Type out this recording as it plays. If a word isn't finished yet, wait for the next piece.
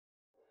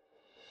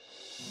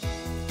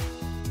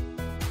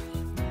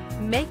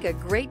Make a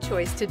great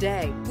choice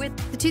today with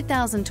the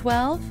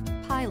 2012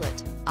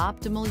 Pilot.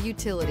 Optimal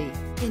utility,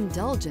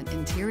 indulgent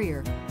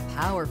interior,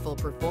 powerful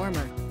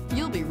performer.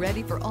 You'll be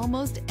ready for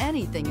almost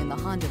anything in the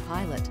Honda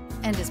Pilot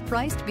and is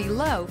priced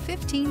below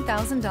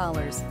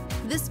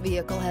 $15,000. This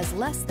vehicle has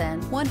less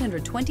than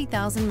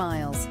 120,000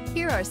 miles.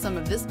 Here are some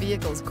of this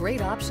vehicle's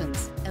great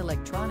options: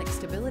 electronic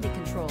stability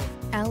control,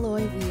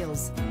 alloy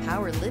wheels,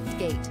 power lift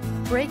gate,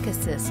 brake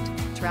assist,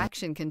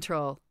 traction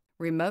control,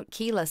 remote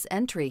keyless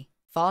entry,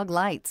 fog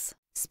lights,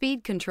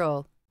 speed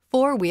control,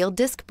 four-wheel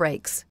disc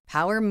brakes,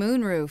 power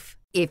moonroof.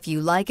 If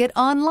you like it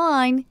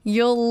online,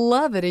 you'll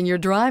love it in your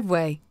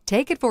driveway.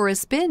 Take it for a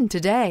spin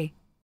today.